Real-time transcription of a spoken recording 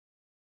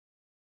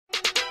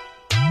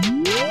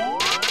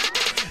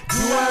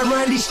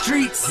run these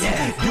streets?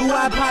 Yeah. Do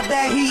I pop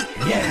that heat?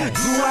 Yeah.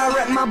 Do I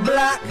rep my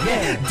block?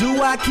 Yeah. Do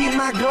I keep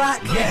my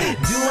Glock? Yeah.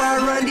 Do I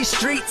run these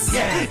streets?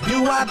 Yeah.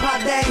 Do I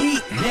pop that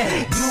heat?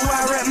 Yeah. Do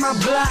I rep my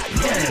block?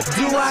 Yeah.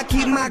 Do I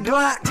keep my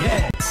Glock?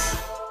 Yeah.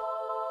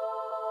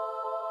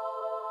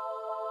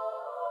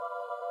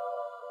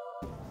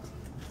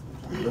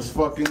 Let's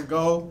fucking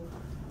go.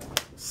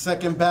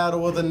 Second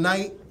battle of the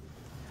night.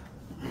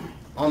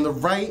 On the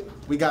right,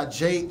 we got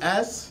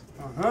JS.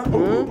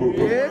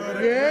 Yeah.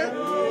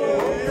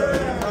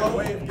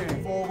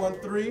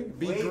 413,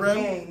 B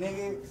Grim.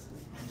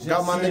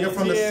 Got my nigga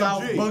from the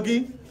South,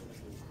 Boogie.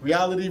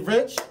 Reality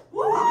Rich.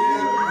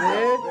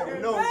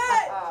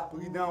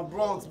 Boogie Down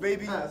Bronx,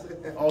 baby.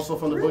 Also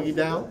from the Boogie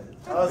Down.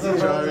 You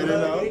already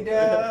know.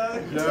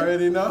 You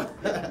already know.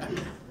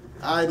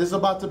 Alright, this is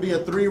about to be a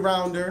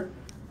 3-rounder,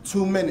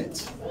 2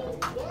 minutes.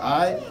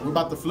 Alright, we're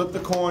about to flip the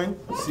coin,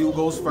 see who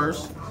goes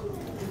first.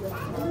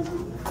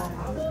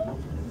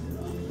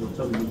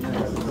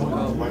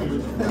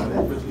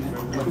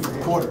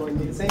 Quarter.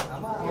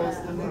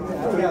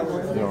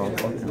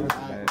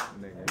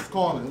 Who's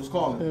calling? Who's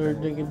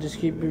calling? They can just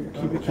keep it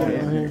on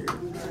here.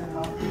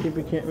 Keep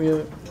it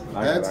real.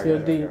 That's real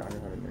deep.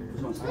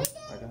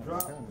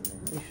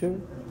 You sure?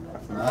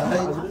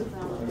 Alright.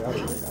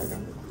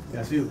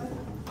 That's you.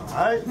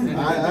 Alright.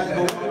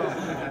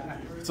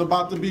 It's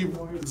about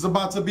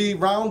to be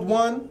round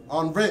 1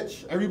 on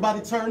Rich.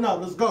 Everybody turn up.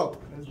 Let's go.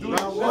 Let's do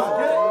round 1.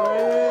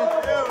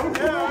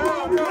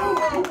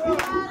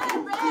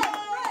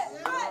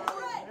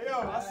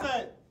 I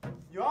said,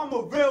 yo, I'm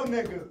a real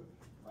nigga.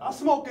 I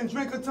smoke and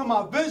drink until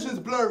my vision's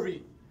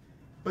blurry.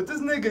 But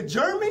this nigga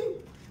Jeremy,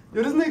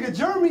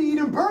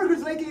 eating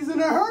burgers like he's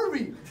in a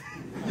hurry.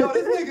 Yo,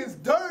 this nigga's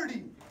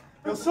dirty.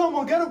 Yo,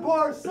 someone get a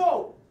bar of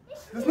soap.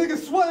 This nigga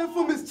sweating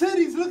from his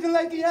titties, looking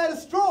like he had a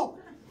stroke.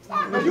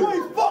 Yo, you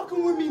ain't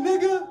fucking with me,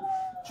 nigga.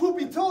 Truth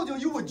be told, yo,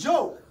 you a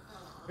joke.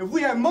 If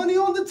we had money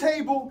on the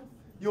table,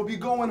 you'll be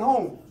going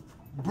home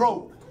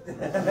broke.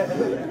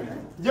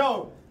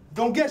 Yo,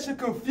 don't get you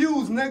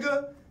confused,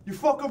 nigga. You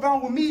fuck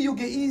around with me, you'll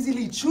get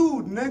easily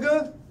chewed,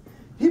 nigga.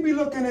 He be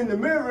looking in the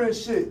mirror and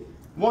shit,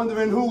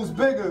 wondering who's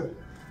bigger.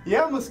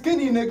 Yeah, I'm a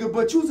skinny nigga,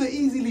 but you's a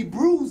easily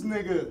bruised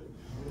nigga.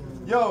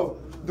 Yo,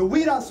 the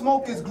weed I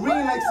smoke is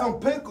green like some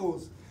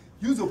pickles.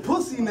 You's a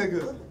pussy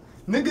nigga.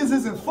 Niggas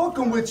isn't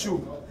fucking with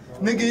you.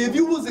 Nigga, if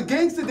you was a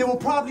gangster, they would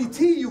probably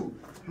tee you.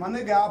 My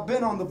nigga, I've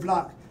been on the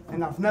block,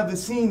 and I've never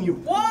seen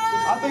you.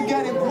 I've been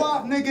getting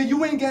guap, nigga,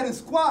 you ain't getting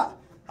squat.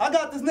 I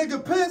got this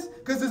nigga pissed,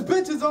 cause his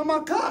bitch is on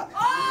my cock.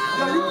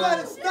 Yo, you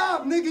better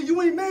stop, nigga,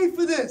 you ain't made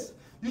for this.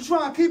 You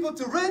try and keep up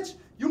to Rich,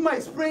 you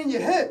might sprain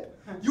your hip.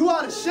 You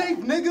out of shape,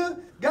 nigga,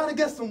 gotta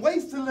get some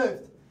weights to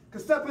lift.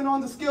 Cause stepping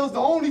on the scales the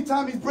only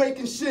time he's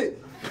breaking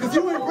shit. Cause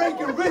you ain't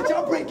breaking Rich,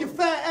 I'll break your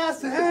fat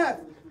ass in half.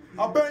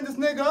 I'll burn this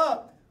nigga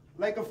up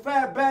like a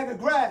fat bag of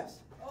grass.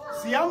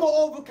 See, I'm an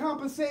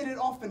overcompensated,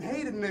 often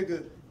hated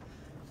nigga.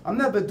 I'm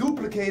never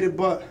duplicated,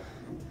 but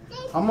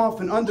I'm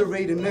often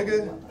underrated,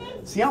 nigga.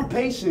 See, I'm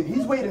patient.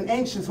 He's waiting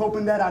anxious,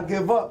 hoping that I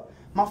give up.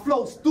 My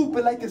flow's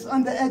stupid like it's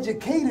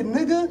undereducated,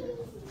 nigga.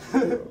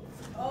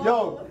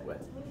 Yo,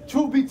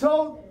 truth be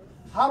told,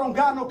 I don't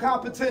got no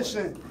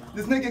competition.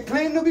 This nigga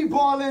claim to be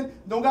ballin',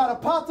 don't got a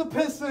pot to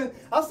piss in.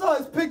 I saw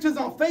his pictures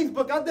on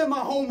Facebook. I did my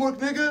homework,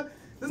 nigga.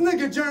 This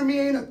nigga Jeremy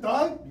ain't a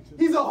thug.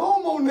 He's a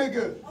homo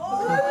nigga.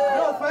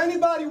 Yo, for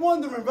anybody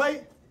wondering,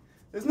 right?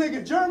 This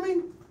nigga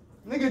Jeremy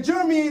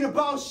ain't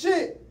about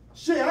shit.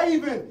 Shit, I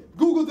even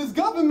Googled this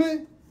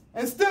government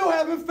and still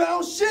haven't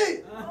found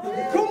shit.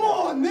 Come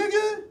on,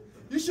 nigga.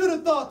 You should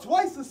have thought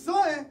twice or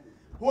something.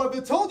 Whoever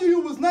told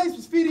you was nice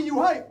was feeding you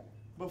hype.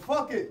 But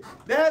fuck it.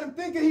 They had him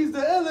thinking he's the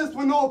illest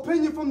with no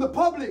opinion from the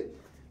public.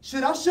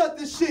 Shit, I shut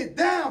this shit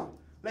down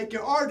like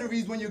your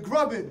arteries when you're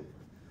grubbing.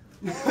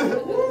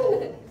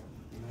 Nigga,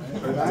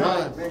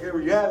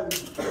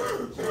 reality.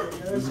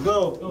 Let's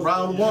go.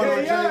 Round 1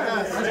 on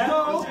JS.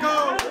 Let's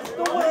go.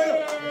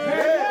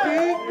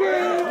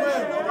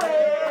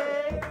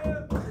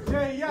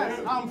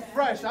 JS, I'm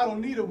fresh. I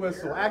don't need a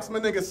whistle. Ask my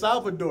nigga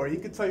Salvador. He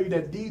can tell you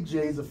that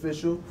DJ's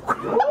official.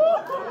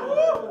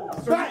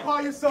 So you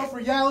call yourself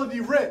reality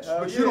rich,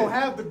 but you don't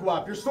have the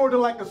guap. You're sort of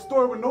like a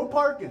store with no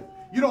parking.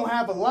 You don't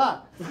have a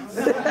lot.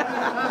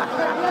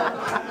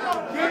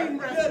 Game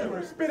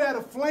wrestler, spit at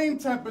a flame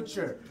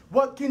temperature.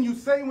 What can you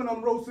say when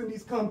I'm roasting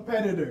these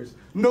competitors?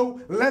 No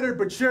letter,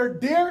 but your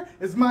dear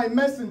is my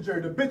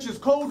messenger. The bitch is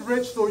cold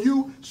rich, so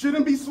you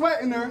shouldn't be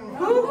sweating her.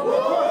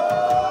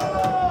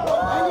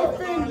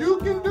 Anything you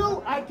can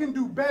do, I can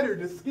do better.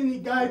 The skinny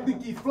guy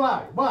think he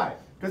fly. Why?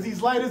 Because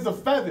he's light as a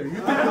feather. You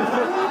think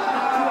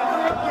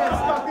get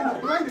stuck in the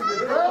blender,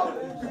 girl?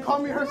 You call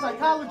me her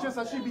psychologist,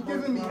 I should be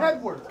giving me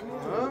head work.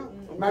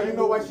 Now you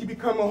know why she be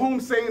coming home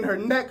saying her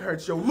neck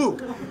hurts. Yo,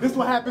 Luke, this is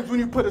what happens when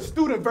you put a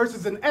student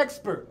versus an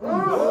expert.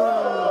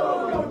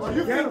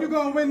 You think you're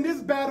gonna win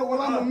this battle?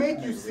 Well, I'm gonna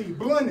make you see.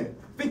 Blunted.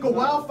 Think of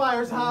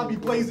wildfires, how I be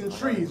blazing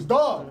trees.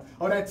 Dog,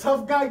 or that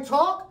tough guy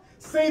talk?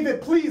 Save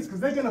it, please, because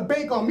they're gonna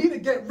bank on me to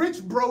get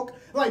rich broke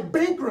like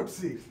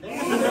bankruptcy.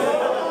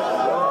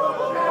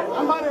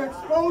 I'm about to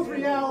expose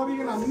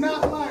reality and I'm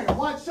not lying.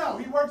 Watch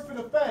out, he works for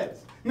the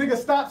feds. Nigga,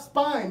 stop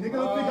spying. Nigga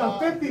don't think I'm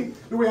 50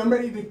 the way I'm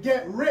ready to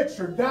get rich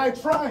or die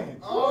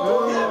trying.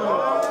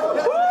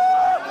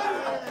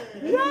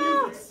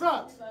 Music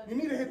sucks. You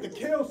need to hit the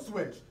kill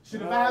switch.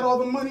 Should have had all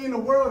the money in the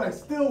world, I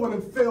still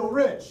wouldn't feel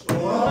rich.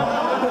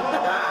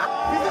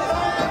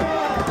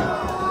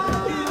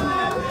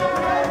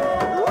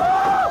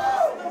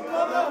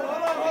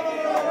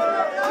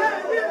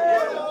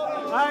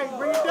 Alright,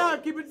 bring it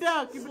down, keep it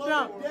down, keep it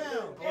down.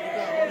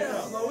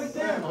 Slow it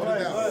down.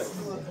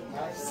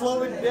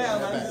 Slow it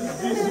down.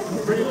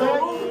 Bring it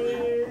back.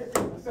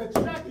 I said,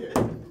 check it.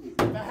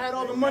 If I had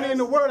all the money in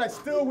the world, I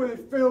still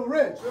wouldn't feel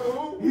rich.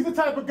 He's the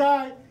type of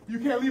guy, you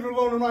can't leave him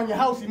alone around your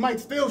house, he might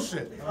steal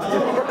shit.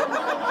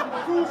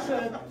 Food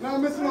shed, now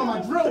I'm missing all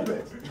my drill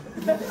bits.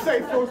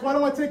 Say, folks, why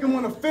don't I take him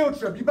on a field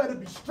trip? You better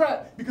be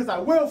strapped, because I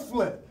will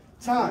flip.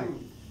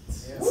 Time.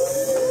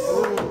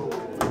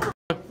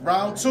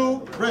 Round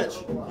 2,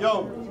 Rich.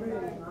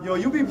 Yo,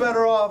 you be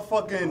better off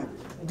fucking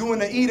doing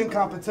the eating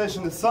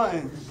competition or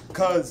something.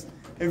 Cause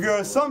if your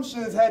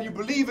assumptions had you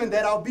believing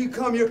that I'll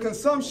become your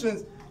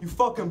consumptions, you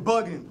fucking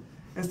bugging.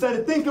 Instead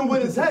of thinking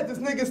with his head, this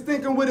nigga's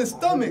thinking with his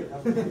stomach.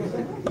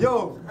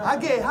 Yo, I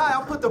get high,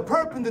 I put the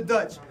perp in the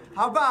Dutch.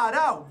 I ride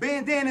out,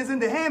 bandanas in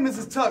the hammers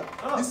is tucked.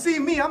 You see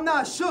me, I'm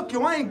not shook,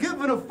 yo, I ain't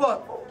giving a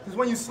fuck. Cause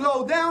when you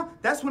slow down,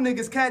 that's when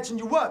niggas catching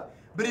you up.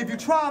 But if you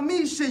try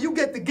me, shit, you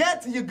get the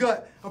gat to your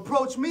gut.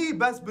 Approach me,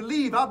 best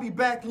believe I'll be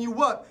backing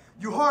you up.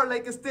 You hard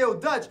like it's still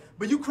Dutch,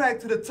 but you crack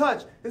to the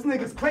touch. This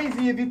nigga's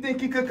crazy if you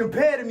think he could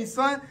compare to me,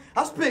 son.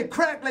 I spit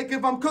crack like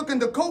if I'm cooking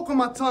the coke on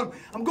my tongue.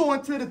 I'm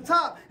going to the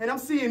top, and I'm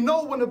seeing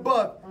no one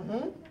above.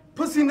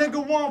 Pussy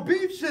nigga want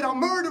beef, shit, I'm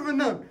murdering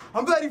them.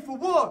 I'm ready for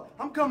war.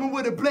 I'm coming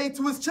with a blade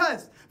to his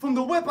chest. From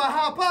the whip, I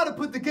hop out and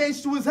put the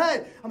gauge to his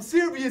head. I'm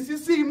serious, you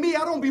see me,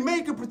 I don't be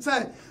making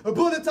pretend. A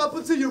bullet I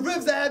put to your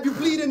ribs, I have you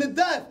bleeding to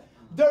death.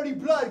 Dirty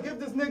blood, give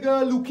this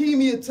nigga a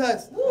leukemia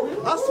test.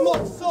 I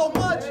smoke so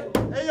much,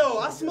 hey yo,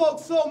 I smoke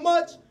so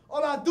much,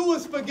 all I do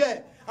is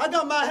forget. I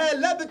got my head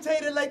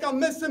levitated like I'm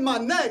missing my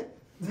neck.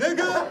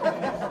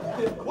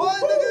 Nigga, what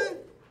nigga?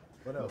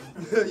 What else?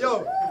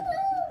 Yo,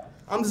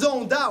 I'm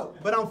zoned out,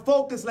 but I'm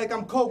focused like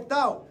I'm coked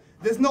out.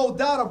 There's no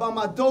doubt about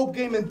my dope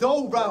game and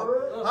dough route.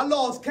 I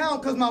lost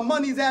count cause my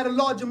money's at a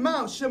large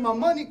amount. Shit, my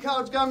money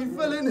couch got me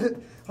feeling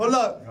it. Hold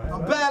up,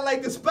 I'm bad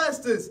like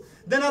asbestos.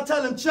 Then I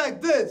tell him, check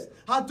this.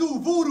 I do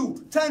voodoo,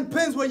 10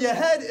 pins where your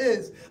head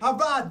is. I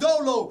ride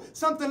dolo,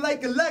 something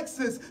like a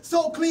Lexus.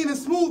 So clean and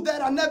smooth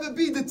that I'll never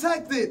be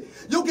detected.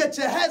 You'll get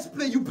your head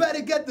split, you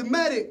better get the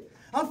medic.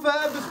 I'm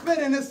forever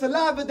spitting the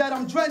saliva that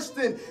I'm drenched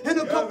in. In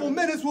a couple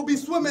minutes we'll be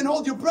swimming,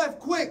 hold your breath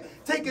quick.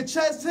 Take a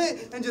chest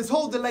hit and just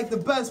hold it like the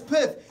best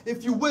piff.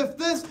 If you whiff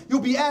this,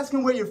 you'll be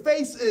asking where your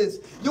face is.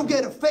 You'll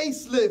get a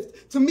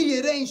facelift. To me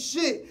it ain't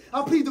shit.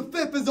 I plead the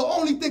fifth is the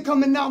only thing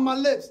coming out my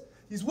lips.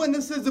 These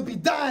witnesses will be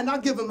dying, I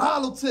give them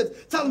hollow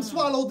tips. Tell them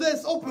swallow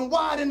this, open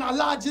wide and I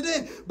lodge it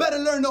in. Better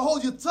learn to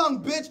hold your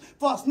tongue, bitch,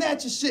 before I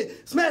snatch your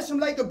shit. Smash him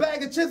like a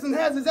bag of chips and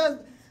has his ass.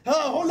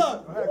 Hold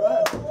up.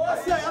 I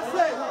say,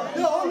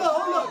 yo, hold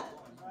up.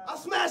 I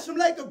smash him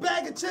like a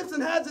bag of chips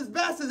and has his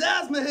bastard's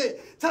asthma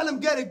hit. Tell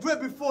him get a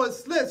grip before it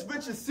slips.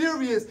 Rich is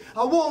serious.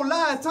 I won't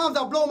lie, at times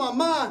I blow my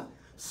mind.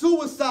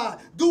 Suicide,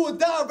 do or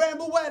die,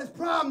 Rambo at his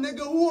prime,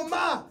 nigga, who am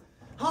I?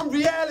 I'm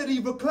reality,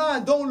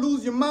 recline, don't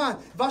lose your mind.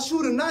 If I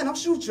shoot a 9, I'll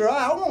shoot your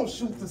eye, I won't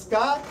shoot the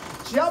sky.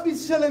 Gee, I'll be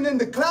chilling in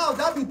the clouds,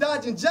 I'll be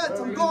dodging jets.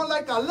 I'm going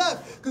like I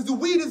left, cause the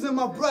weed is in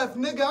my breath,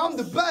 nigga, I'm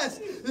the best.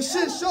 The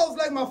shit shows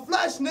like my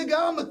flesh, nigga,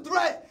 I'm a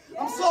threat.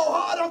 I'm so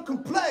hard, I'm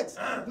complex.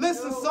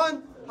 Listen,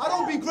 son, I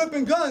don't be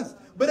gripping guns,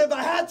 but if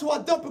I had to,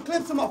 I'd dump a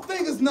clip till my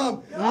fingers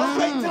numb. I'll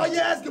straight tell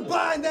your ass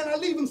goodbye and then I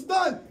leave him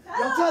stunned.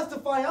 Y'all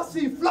testify, I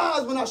see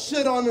flies when I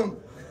shit on them.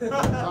 Fuck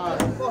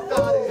out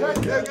of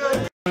here,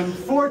 nigga.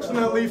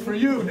 Unfortunately for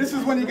you, this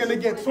is when you're gonna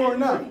get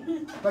torn up.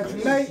 Like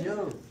tonight,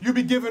 you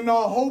be giving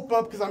all hope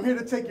up because I'm here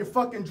to take your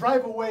fucking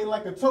drive away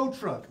like a tow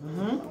truck.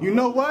 You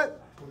know what?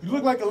 You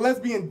look like a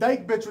lesbian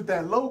dyke bitch with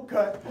that low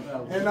cut.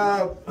 And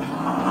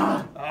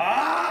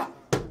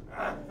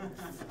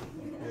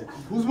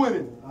who's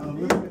winning?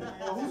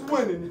 Who's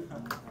winning?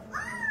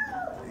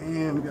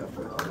 Damn, we got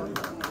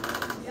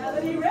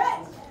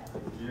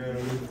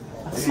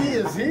She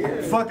is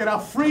here. fuck it, I'll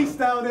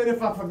freestyle it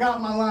if I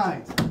forgot my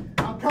lines.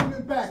 I'm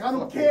coming back. I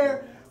don't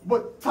care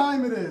what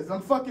time it is.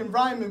 I'm fucking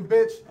rhyming,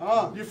 bitch.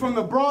 You're from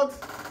the Bronx.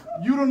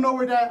 You don't know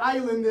where that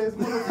island is,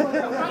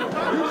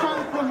 motherfucker. You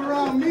trying to come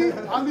around me?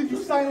 I'll leave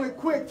you silent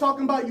quick,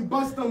 talking about you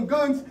bust them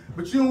guns,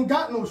 but you don't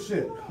got no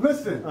shit.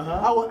 Listen,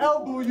 I will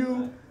elbow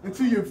you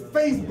until your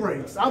face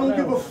breaks. I don't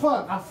give a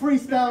fuck. I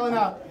freestyle and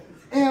I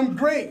am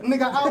great.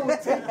 Nigga, I will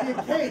take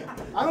your cake.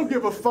 I don't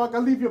give a fuck. I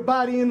leave your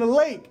body in the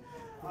lake.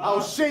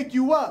 I'll shake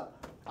you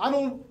up. I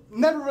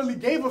never really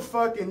gave a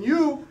fuck, and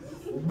you,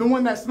 the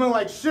one that smell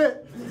like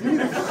shit, you need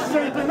to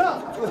shaping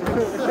up.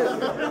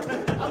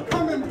 I'm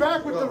coming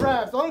back with the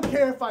raps. I don't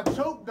care if I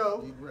choke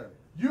though.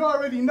 You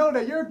already know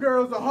that your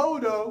girl's a hoe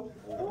though.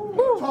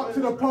 Talk to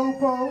the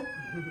popo,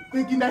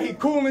 thinking that he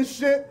cool and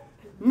shit.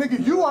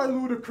 Nigga, you are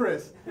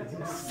ludicrous.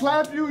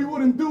 Slap you, you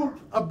wouldn't do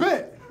a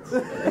bit.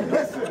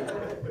 Listen,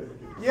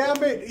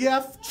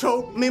 I've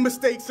choked, made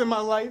mistakes in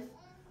my life,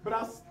 but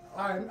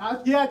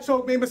I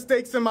choked, made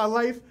mistakes in my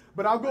life,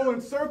 but I'll go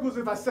in circles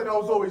if I said I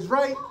was always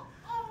right.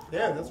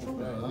 Yeah, that's true.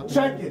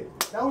 Check it.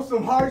 That was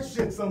some hard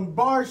shit, some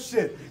bar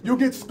shit. You'll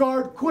get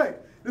scarred quick.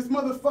 This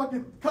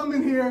motherfucker come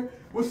in here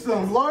with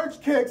some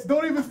large kicks,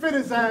 don't even fit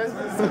his ass.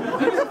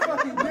 He didn't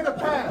fucking get a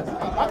pass.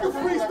 I can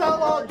freestyle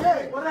all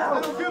day.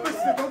 I don't give a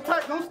shit.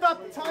 Don't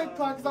stop the time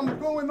clock because I'm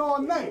going all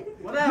night.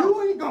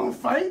 You ain't gonna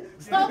fight.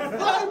 Stop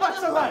lying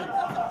about your life.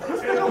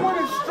 This nigga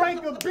wanna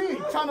strike a beat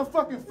trying to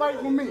fucking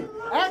fight with me.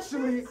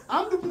 Actually,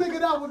 I'm the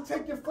nigga that will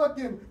take your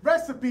fucking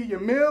recipe,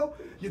 your meal,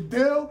 your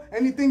dill,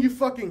 anything you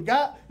fucking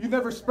got. You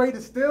never sprayed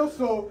it still,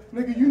 so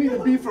nigga, you need to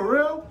be for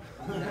real.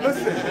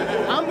 Listen,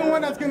 I'm the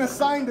one that's gonna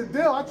sign the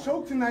deal. I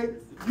choked tonight.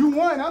 You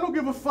won. I don't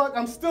give a fuck.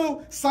 I'm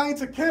still signed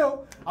to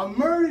kill. I'll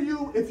murder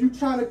you if you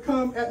trying to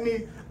come at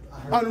me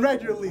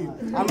unregularly.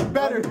 I'm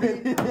better,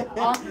 baby.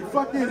 I'll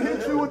fucking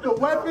hit you with the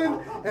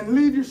weapon and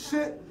leave your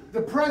shit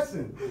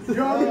depressing.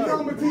 You already know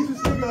I'm gonna teach this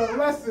nigga a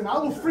lesson. I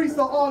will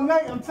freestyle all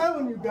night. I'm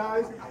telling you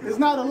guys, it's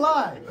not a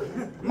lie.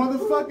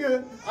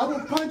 Motherfucker, I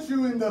will punch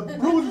you and the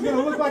bruise is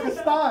gonna look like a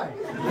sty.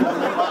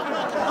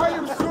 I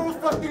am so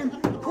fucking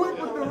quick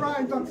with the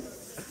rhymes. I'm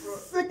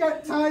sick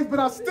at times, but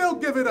I'll still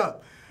give it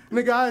up.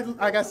 Nigga,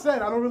 like I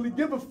said, I don't really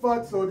give a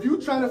fuck, so if you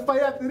trying to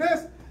fight after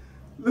this,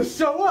 let's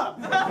show up.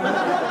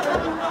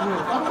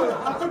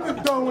 I put the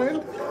dough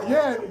in,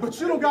 yeah, but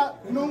you don't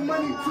got no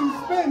money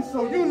to spend,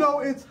 so you know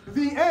it's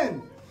the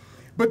end.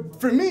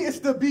 But for me, it's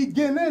the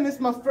beginning.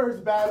 It's my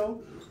first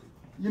battle.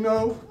 You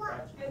know,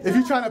 if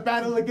you're trying to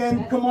battle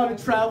again, come on and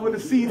travel to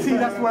CT.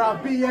 That's where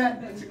I'll be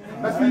at.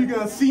 That's where you're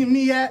gonna see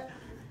me at.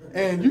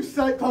 And you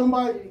talking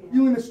about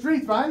you in the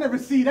streets, but I never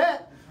see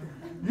that.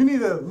 You need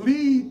to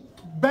lead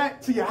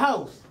back to your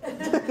house.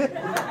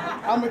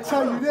 I'm gonna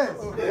tell you this.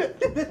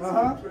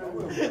 Cause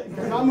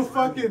I'm gonna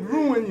fucking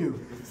ruin you.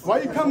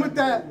 Why you come with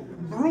that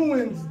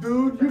Bruins,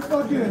 dude? You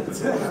fucking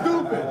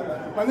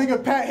stupid. My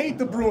nigga Pat hate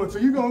the Bruins, so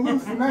you gonna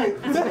lose tonight.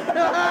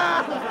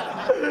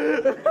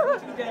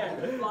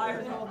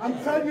 I'm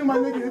telling you, my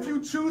nigga, if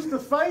you choose to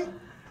fight,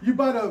 you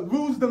better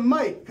lose the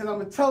mic, cause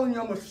I'm telling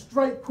you, I'm gonna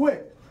strike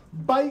quick.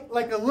 Bite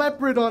like a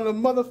leopard on the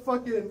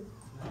motherfucking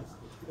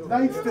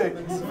nightstick.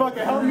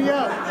 Fucking help me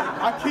out.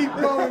 I keep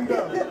going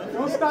though.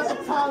 Don't stop the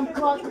time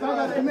clock because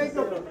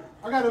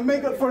I gotta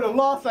make up for the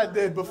loss I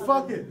did, but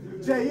fuck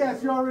it.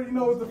 JS, you already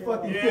know what the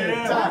fucking thing.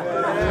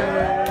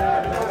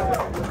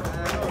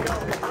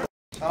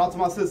 Shout out to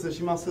my sister,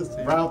 she my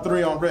sister. Round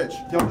 3 on Rich.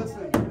 Yo,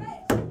 listen.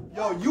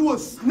 Yo, you a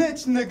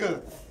snitch,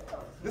 nigga.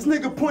 This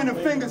nigga pointing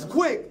fingers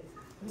quick.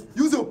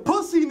 You's a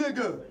pussy,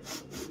 nigga.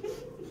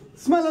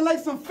 Smelling like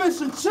some fish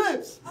and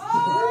chips.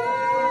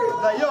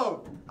 Like,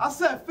 yo, I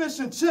said fish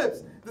and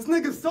chips. This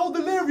nigga's so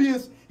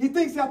delirious, he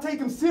thinks I take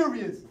him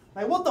serious.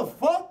 Like, what the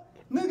fuck,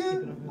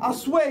 nigga? I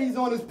swear he's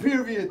on his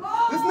period.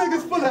 This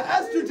nigga's full of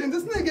estrogen.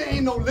 This nigga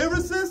ain't no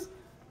lyricist.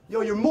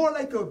 Yo, you're more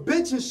like a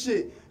bitch and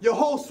shit. Your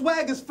whole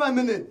swag is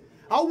feminine.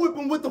 I'll whip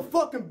him with the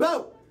fucking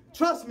belt.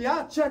 Trust me,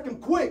 I'll check him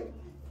quick.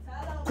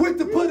 Quick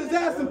to put his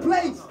ass in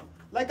place,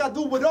 like I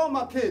do with all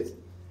my kids.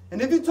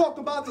 And if you talk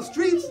about the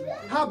streets,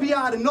 I'll be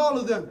out in all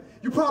of them.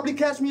 You probably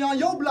catch me on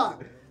your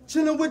block,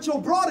 chilling with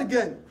your broad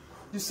again.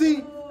 You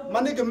see,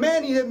 my nigga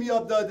Manny hit me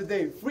up the other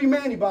day. Free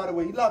Manny, by the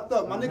way, he locked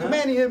up. My nigga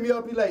Manny hit me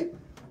up, he like,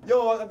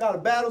 yo, I got a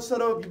battle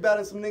set up, you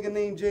battling some nigga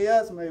named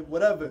JS, I'm like,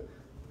 whatever.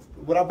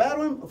 Would I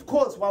battle him? Of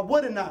course, why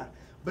wouldn't I?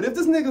 But if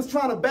this nigga's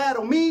trying to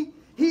battle me,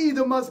 he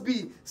either must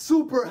be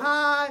super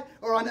high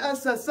or on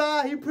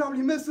SSI. He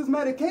probably missed his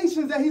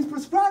medications that he's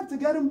prescribed to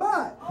get him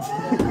by. See,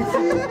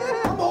 I'm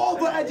an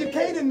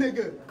overeducated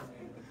nigga.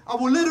 I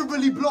will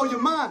literally blow your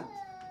mind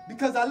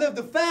because I live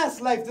the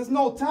fast life. There's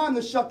no time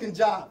to shuck and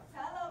jive.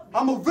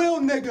 I'm a real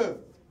nigga.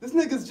 This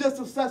nigga's just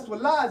obsessed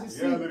with lies, you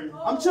see.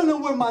 I'm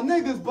chilling with my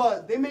niggas,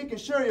 but they making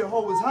sure your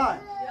hoe is high.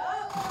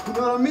 You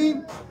know what I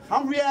mean?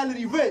 I'm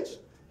reality rich.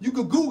 You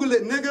could Google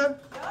it, nigga.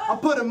 I'm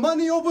putting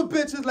money over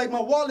bitches like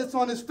my wallet's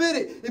on his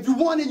fitted. If you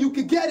want it, you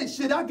can get it.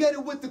 Shit, I get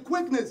it with the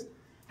quickness.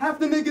 Half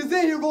the niggas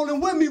in here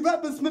rolling with me,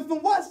 rapping Smith &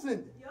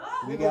 Wesson.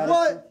 Nigga,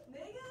 what?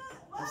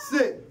 That's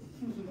it.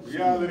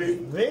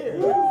 Reality.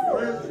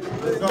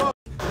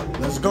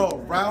 Let's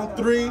go. Round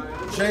 3,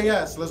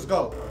 JS. Let's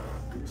go.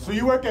 So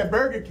you work at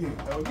Burger King?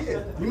 Oh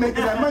yeah. You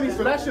making that money,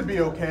 so that should be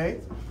okay.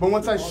 But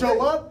once I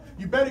show up,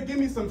 you better give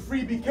me some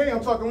free BK.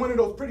 I'm talking one of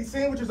those pretty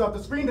sandwiches off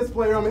the screen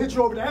display, or I'm gonna hit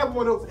you over the head with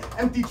one of those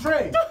empty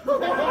trays.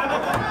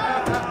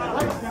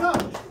 Lighten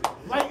up.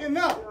 Lighten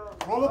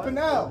up. Roll up an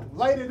L.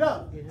 Light it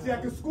up. See,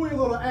 I can school your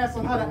little ass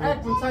on how to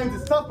act when times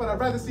is tough, but I'd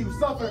rather see you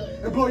suffer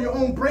and blow your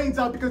own brains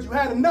out because you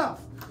had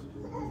enough.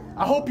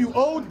 I hope you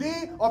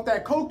OD off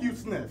that coke you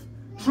sniff.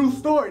 True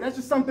story. That's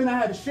just something I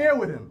had to share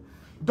with him.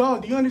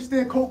 Dog, do you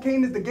understand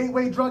cocaine is the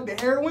gateway drug to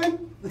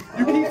heroin?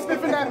 You keep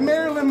sniffing that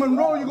Marilyn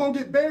Monroe, you're gonna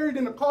get buried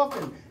in a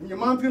coffin. And your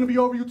mom's gonna be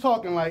over you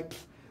talking like,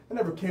 I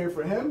never cared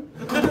for him.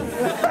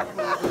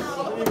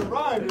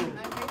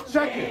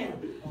 Check it.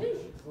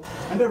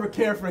 I never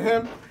cared for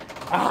him.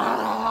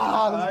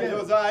 Let's get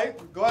it.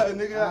 Alright. Go ahead,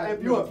 nigga. I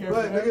amp you up. Go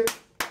ahead, nigga.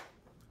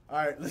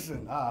 Alright,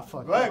 listen.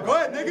 Fuck. Go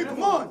ahead, nigga.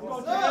 Come on.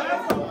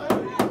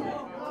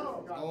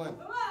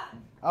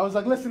 I was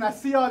like, listen, I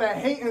see all that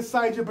hate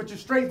inside you, but you're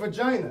straight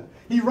vagina.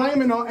 He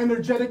rhyming on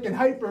energetic and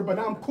hyper, but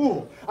I'm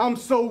cool. I'm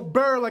so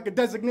burr like a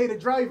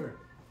designated driver.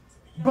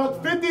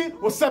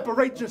 $150 will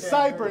separate your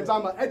sideburns.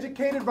 I'm an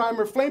educated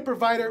rhymer, flame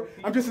provider.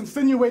 I'm just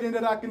insinuating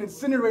that I can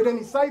incinerate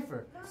any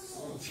cipher.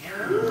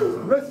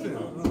 Listen.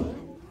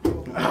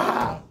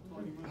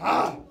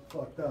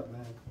 Fucked up,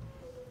 man.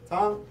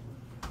 Tom?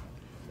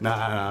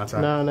 Nah,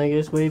 Tom. Nah, nigga,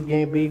 this wave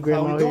game B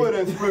grandma. How we do it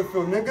in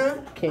Springfield,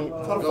 nigga? Can't.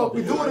 How the fuck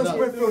we do it in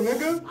Springfield,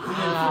 nigga?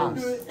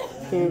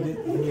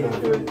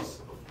 Can't.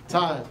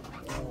 Time.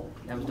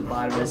 That was the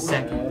bottom of the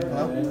second.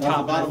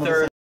 Top of the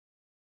third.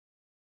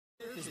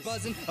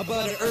 Buzzing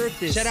above the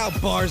earth. Shout out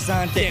bars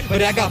on deck,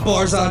 but I got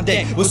bars on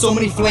deck with so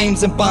many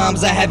flames and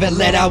bombs I haven't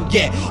let out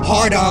yet.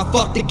 Hard on,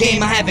 fuck the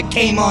game, I haven't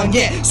came on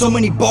yet. So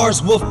many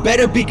bars, wolf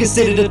better be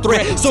considered a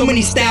threat. So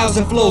many styles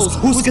and flows,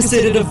 who's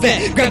considered a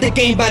vet? Grab the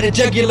game by the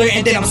jugular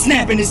and then I'm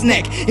snapping his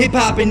neck. Hip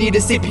hop and need a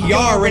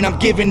CPR and I'm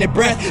giving it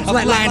breath.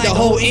 Flatline the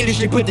whole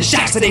industry, put the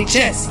shots to their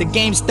chest. The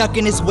game stuck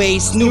in his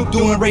ways, Snoop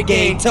doing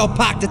reggae. Tell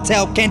Pac to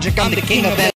tell Kendrick I'm the king of L.